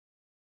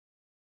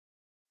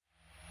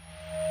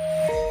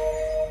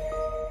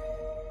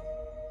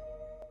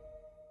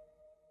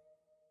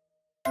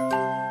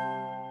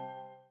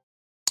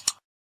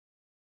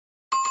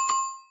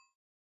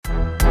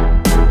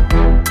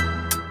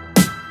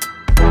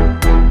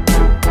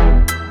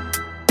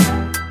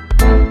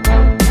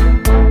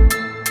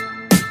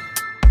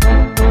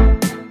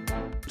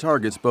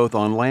targets both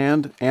on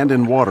land and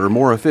in water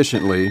more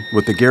efficiently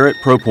with the Garrett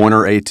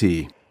ProPointer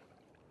AT.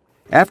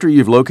 After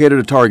you've located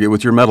a target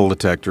with your metal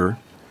detector,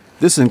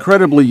 this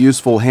incredibly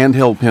useful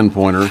handheld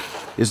pinpointer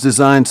is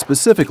designed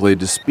specifically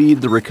to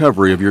speed the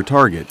recovery of your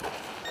target.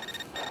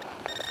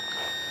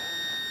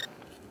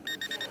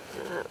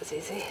 That was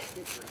easy.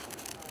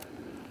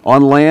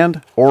 On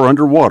land or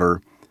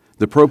underwater,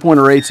 the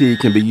ProPointer AT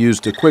can be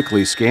used to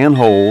quickly scan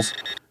holes,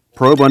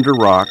 probe under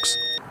rocks,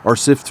 or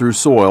sift through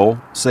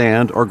soil,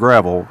 sand, or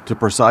gravel to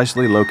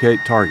precisely locate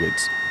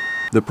targets.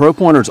 The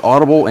ProPointer's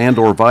audible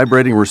and/or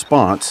vibrating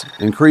response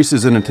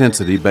increases in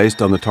intensity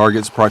based on the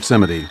target's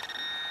proximity.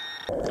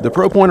 The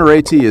ProPointer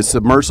AT is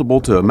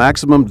submersible to a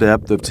maximum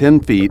depth of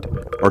 10 feet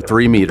or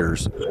 3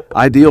 meters,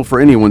 ideal for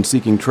anyone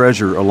seeking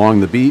treasure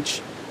along the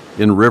beach,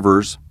 in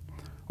rivers,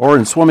 or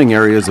in swimming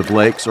areas of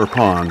lakes or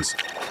ponds.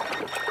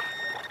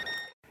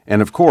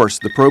 And of course,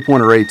 the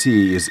ProPointer AT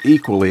is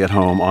equally at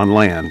home on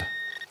land.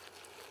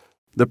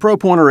 The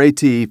ProPointer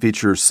AT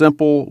features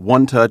simple,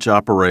 one-touch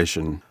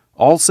operation.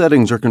 All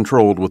settings are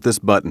controlled with this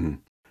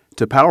button.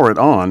 To power it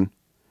on,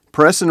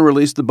 press and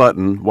release the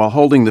button while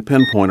holding the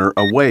pinpointer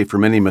away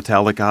from any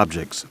metallic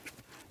objects.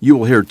 You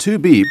will hear 2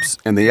 beeps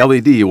and the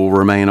LED will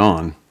remain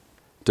on.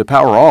 To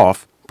power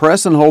off,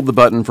 press and hold the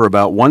button for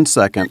about 1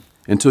 second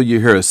until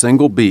you hear a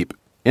single beep,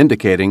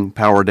 indicating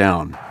power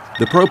down.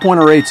 The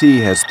ProPointer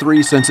AT has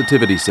 3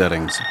 sensitivity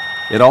settings.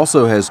 It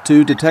also has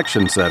 2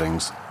 detection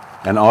settings,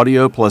 an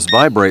audio plus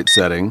vibrate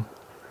setting,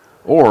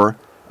 or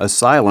a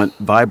silent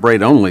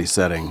vibrate-only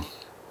setting.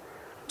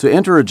 To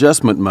enter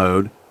adjustment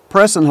mode,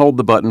 press and hold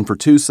the button for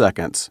 2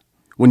 seconds.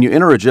 When you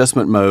enter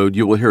adjustment mode,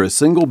 you will hear a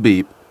single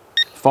beep,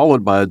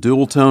 followed by a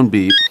dual-tone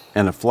beep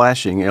and a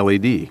flashing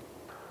LED.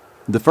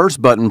 The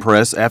first button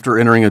press after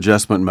entering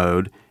adjustment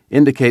mode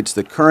indicates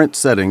the current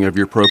setting of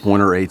your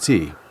ProPointer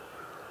AT.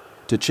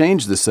 To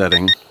change the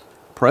setting,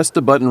 press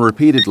the button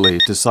repeatedly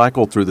to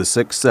cycle through the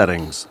 6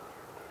 settings.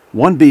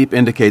 1 beep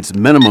indicates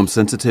minimum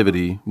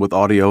sensitivity with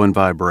audio and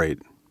vibrate.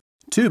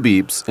 2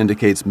 beeps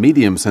indicates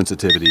medium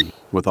sensitivity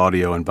with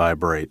audio and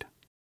vibrate.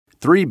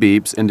 3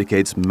 beeps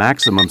indicates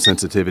maximum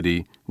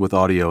sensitivity with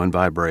audio and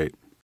vibrate.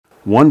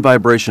 1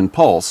 vibration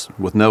pulse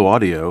with no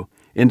audio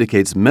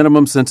indicates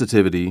minimum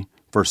sensitivity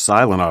for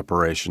silent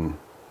operation.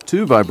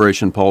 2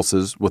 vibration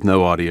pulses with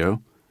no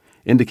audio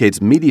indicates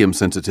medium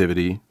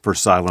sensitivity for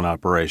silent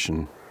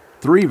operation.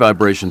 3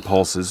 vibration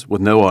pulses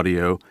with no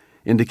audio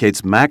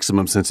indicates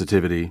maximum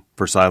sensitivity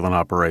for silent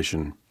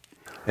operation.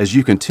 As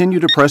you continue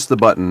to press the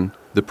button,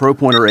 the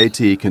ProPointer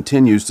AT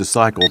continues to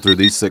cycle through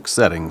these 6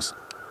 settings.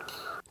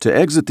 To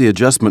exit the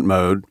adjustment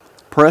mode,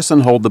 press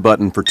and hold the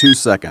button for 2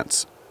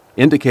 seconds,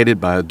 indicated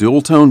by a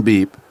dual-tone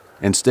beep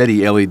and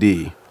steady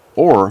LED,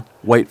 or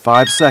wait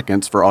 5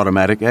 seconds for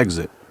automatic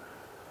exit.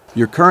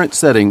 Your current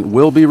setting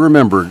will be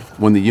remembered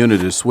when the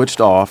unit is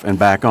switched off and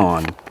back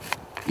on,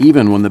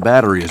 even when the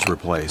battery is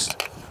replaced.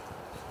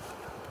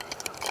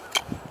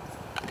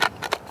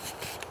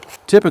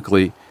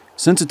 Typically,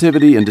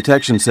 sensitivity and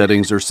detection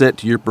settings are set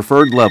to your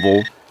preferred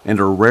level and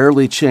are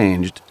rarely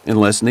changed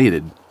unless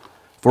needed.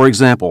 For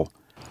example,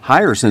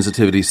 higher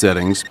sensitivity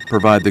settings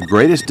provide the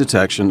greatest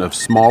detection of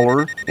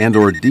smaller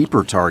and/or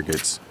deeper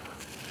targets,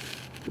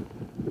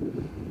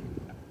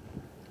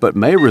 but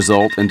may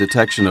result in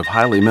detection of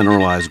highly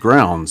mineralized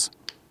grounds,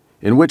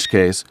 in which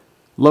case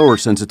lower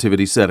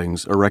sensitivity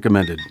settings are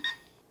recommended.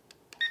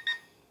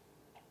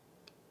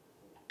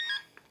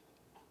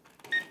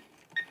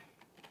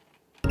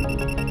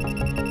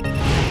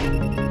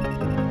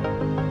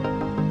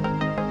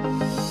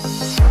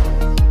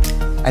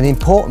 An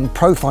important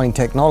profiling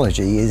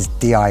technology is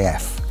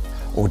DIF,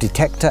 or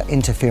Detector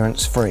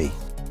Interference Free.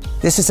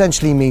 This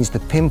essentially means the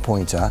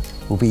pinpointer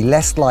will be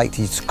less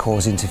likely to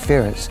cause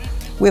interference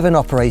with an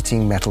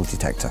operating metal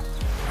detector.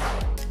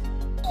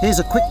 Here's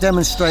a quick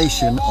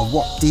demonstration of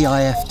what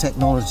DIF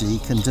technology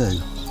can do.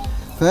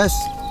 First,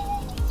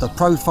 the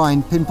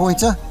Profine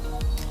pinpointer,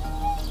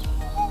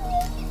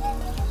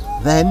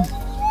 then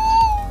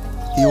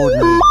the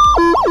ordinary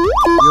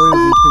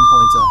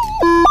pinpointer.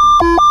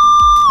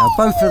 Now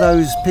both of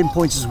those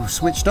pinpointers were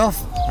switched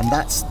off, and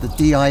that's the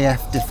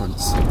DIF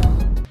difference.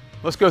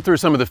 Let's go through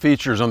some of the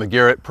features on the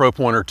Garrett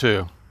ProPointer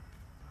 2.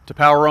 To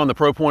power on the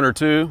ProPointer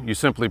 2, you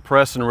simply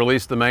press and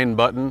release the main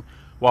button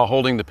while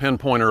holding the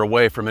pinpointer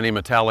away from any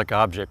metallic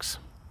objects.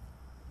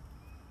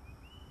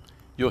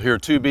 You'll hear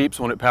 2 beeps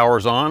when it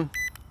powers on,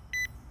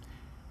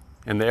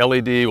 and the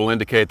LED will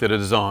indicate that it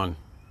is on.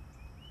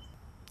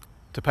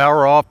 To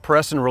power off,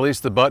 press and release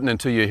the button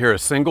until you hear a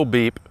single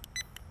beep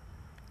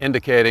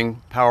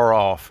indicating power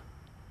off.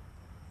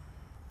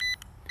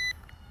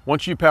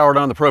 Once you've powered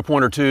on the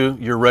ProPointer 2,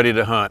 you're ready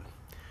to hunt.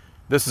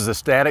 This is a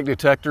static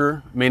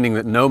detector, meaning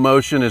that no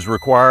motion is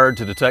required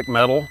to detect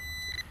metal.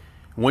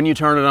 When you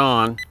turn it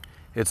on,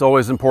 it's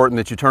always important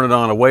that you turn it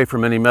on away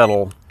from any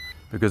metal,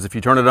 because if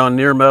you turn it on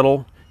near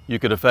metal, you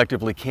could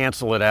effectively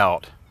cancel it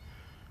out.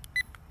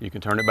 You can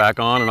turn it back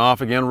on and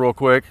off again real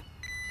quick,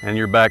 and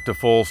you're back to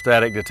full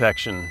static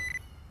detection.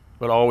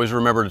 But always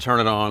remember to turn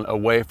it on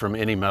away from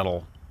any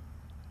metal.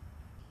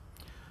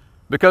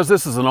 Because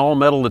this is an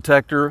all-metal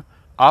detector,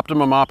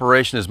 optimum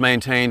operation is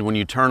maintained when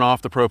you turn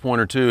off the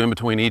Pinpointer 2 in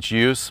between each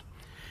use.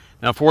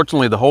 Now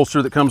fortunately, the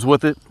holster that comes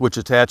with it, which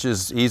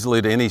attaches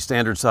easily to any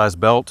standard size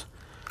belt,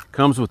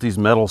 comes with these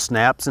metal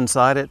snaps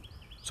inside it.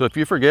 So if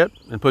you forget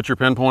and put your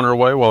Pinpointer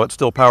away while it's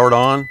still powered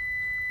on,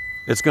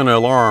 it's going to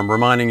alarm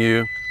reminding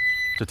you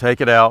to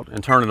take it out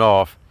and turn it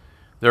off.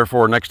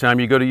 Therefore, next time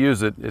you go to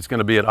use it, it's going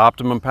to be at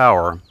optimum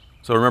power.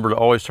 So remember to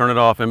always turn it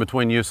off in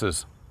between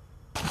uses.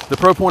 The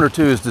Pinpointer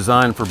 2 is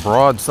designed for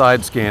broad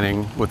side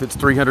scanning with its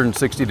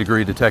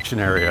 360-degree detection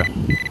area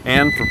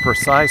and for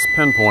precise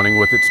pinpointing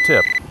with its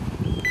tip.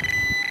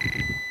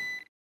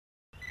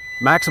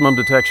 Maximum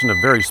detection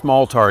of very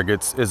small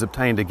targets is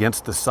obtained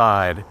against the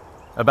side,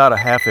 about a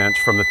 ½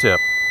 inch from the tip.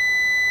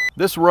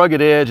 This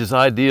rugged edge is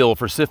ideal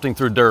for sifting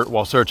through dirt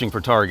while searching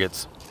for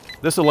targets.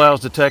 This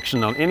allows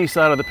detection on any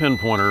side of the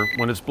Pinpointer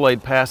when its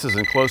blade passes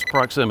in close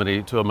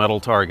proximity to a metal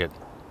target.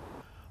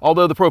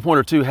 Although the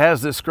Pinpointer 2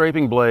 has this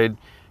scraping blade,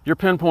 your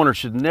Pinpointer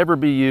should never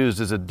be used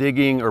as a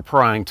digging or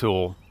prying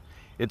tool.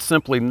 It's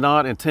simply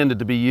not intended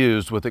to be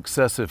used with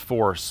excessive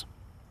force.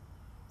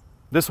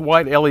 This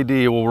white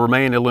LED will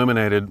remain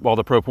illuminated while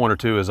the Pinpointer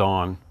 2 is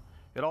on.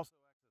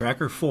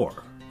 Tracker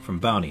 4 from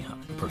Bounty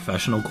Hunt, a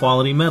professional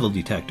quality metal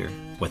detector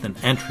with an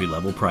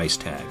entry-level price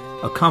tag.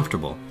 A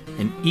comfortable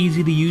and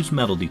easy-to-use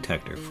metal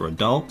detector for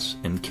adults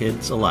and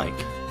kids alike.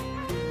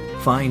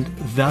 Find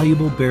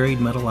valuable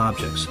buried metal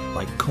objects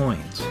like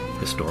coins,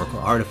 historical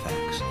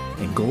artifacts,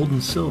 and gold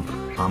and silver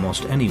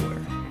almost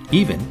anywhere,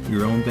 even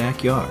your own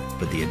backyard.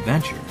 But the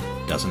adventure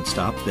doesn't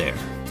stop there.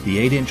 The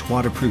 8-inch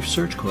waterproof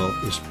search coil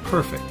is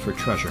perfect for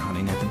treasure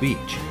hunting at the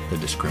beach. The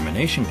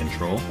discrimination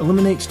control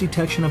eliminates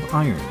detection of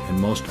iron and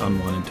most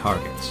unwanted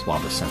targets, while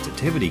the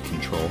sensitivity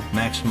control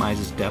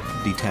maximizes depth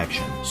of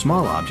detection.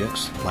 Small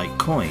objects, like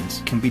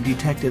coins, can be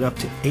detected up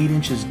to 8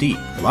 inches deep.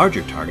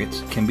 Larger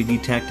targets can be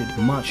detected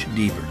much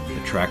deeper.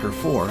 The Tracker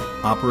 4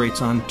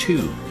 operates on 2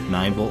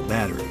 9-volt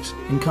batteries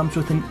and comes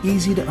with an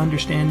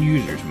easy-to-understand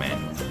user's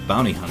manual.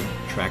 Bounty Hunter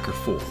Tracker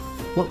 4.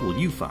 What will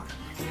you find?